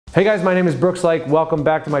Hey guys, my name is Laich. Welcome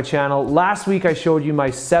back to my channel. Last week I showed you my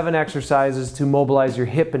 7 exercises to mobilize your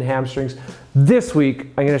hip and hamstrings. This week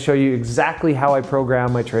I'm going to show you exactly how I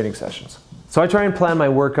program my training sessions. So I try and plan my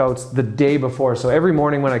workouts the day before. So every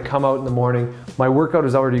morning when I come out in the morning, my workout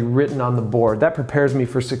is already written on the board. That prepares me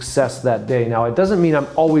for success that day. Now it doesn't mean I'm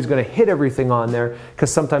always going to hit everything on there,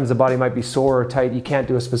 because sometimes the body might be sore or tight. You can't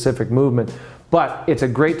do a specific movement. But it's a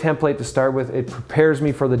great template to start with. It prepares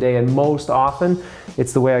me for the day, and most often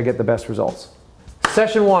it's the way I get the best results.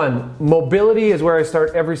 Session 1, mobility is where I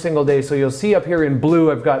start every single day. So you'll see up here in blue,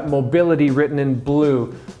 I've got mobility written in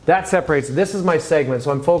blue. That separates, this is my segment,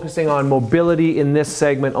 so I'm focusing on mobility in this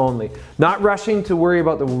segment only. Not rushing to worry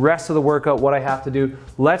about the rest of the workout, what I have to do.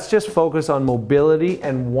 Let's just focus on mobility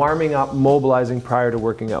and warming up, mobilizing prior to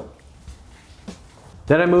working out.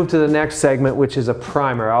 Then I move to the next segment, which is a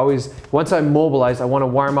primer. Once I'm mobilized, I want to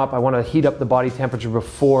warm up, I want to heat up the body temperature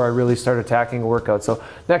before I really start attacking a workout. So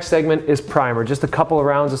next segment is primer, just a couple of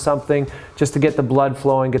rounds of something, just to get the blood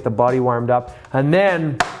flowing, get the body warmed up. And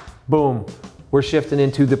then, boom, we're shifting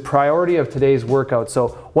into the priority of today's workout.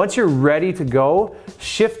 So once you're ready to go,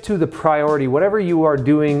 shift to the priority. Whatever you are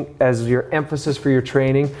doing as your emphasis for your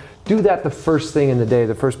training, do that the first thing in the day,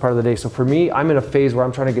 the first part of the day. So for me, I'm in a phase where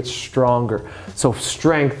I'm trying to get stronger. So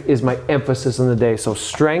strength is my emphasis in the day. So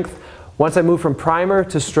strength, once I move from primer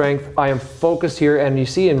to strength, I am focused here. And you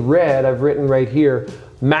see in red, I've written right here,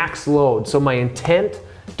 max load. So my intent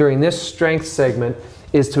during this strength segment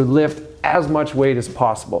is to lift as much weight as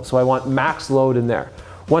possible. So I want max load in there.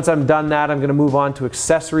 Once I'm done that, I'm going to move on to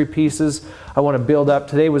accessory pieces. I want to build up.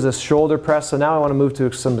 Today was a shoulder press, so now I want to move to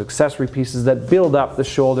some accessory pieces that build up the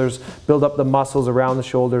shoulders, build up the muscles around the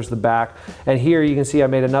shoulders, the back. And here you can see I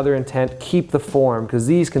made another intent, keep the form, because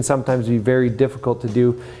these can sometimes be very difficult to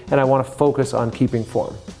do, and I want to focus on keeping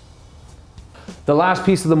form. The last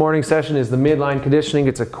piece of the morning session is the midline conditioning.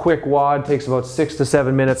 It's a quick WOD, takes about 6 to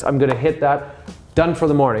 7 minutes. I'm going to hit that. Done for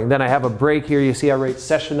the morning. Then I have a break here. You see I rate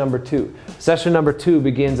session number 2. Session number 2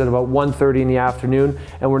 begins at about 1:30 in the afternoon,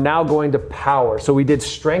 and we're now going to power. So we did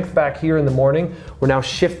strength back here in the morning. We're now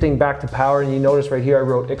shifting back to power, and you notice right here I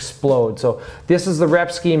wrote explode. So this is the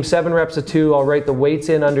rep scheme, 7 reps of 2. I'll write the weights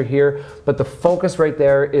in under here, but the focus right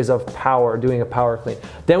there is of power, doing a power clean.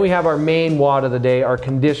 Then we have our main WOD of the day, our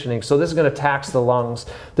conditioning. So this is going to tax the lungs.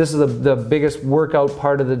 This is the biggest workout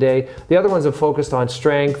part of the day. The other ones are focused on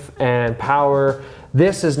strength and power.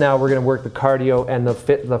 This is now we're going to work the cardio and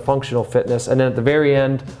the functional fitness. And then at the very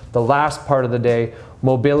end, the last part of the day,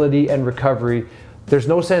 mobility and recovery. There's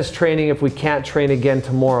no sense training if we can't train again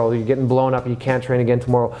tomorrow. You're getting blown up, you can't train again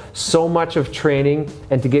tomorrow. So much of training,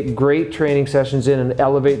 and to get great training sessions in and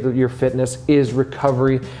elevate your fitness, is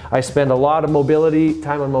recovery. I spend a lot of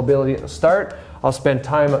time on mobility at the start. I'll spend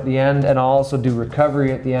time at the end, and I'll also do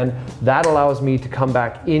recovery at the end. That allows me to come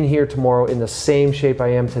back in here tomorrow in the same shape I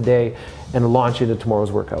am today and launch into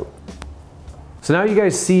tomorrow's workout. So now you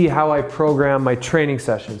guys see how I program my training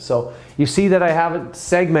sessions. So you see that I have it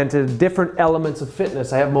segmented different elements of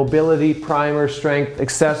fitness. I have mobility, primer, strength,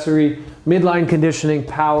 accessory, midline conditioning,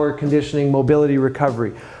 power, conditioning, mobility,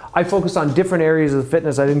 recovery. I focus on different areas of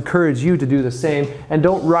fitness. I'd encourage you to do the same, and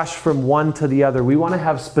don't rush from one to the other. We want to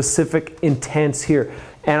have specific intents here.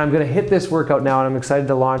 And I'm going to hit this workout now, and I'm excited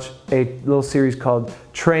to launch a little series called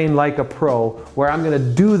Train Like a Pro, where I'm going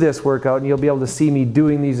to do this workout, and you'll be able to see me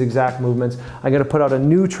doing these exact movements. I'm going to put out a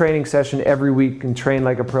new training session every week and Train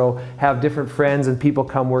Like a Pro, have different friends and people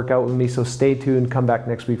come work out with me, so stay tuned, come back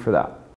next week for that.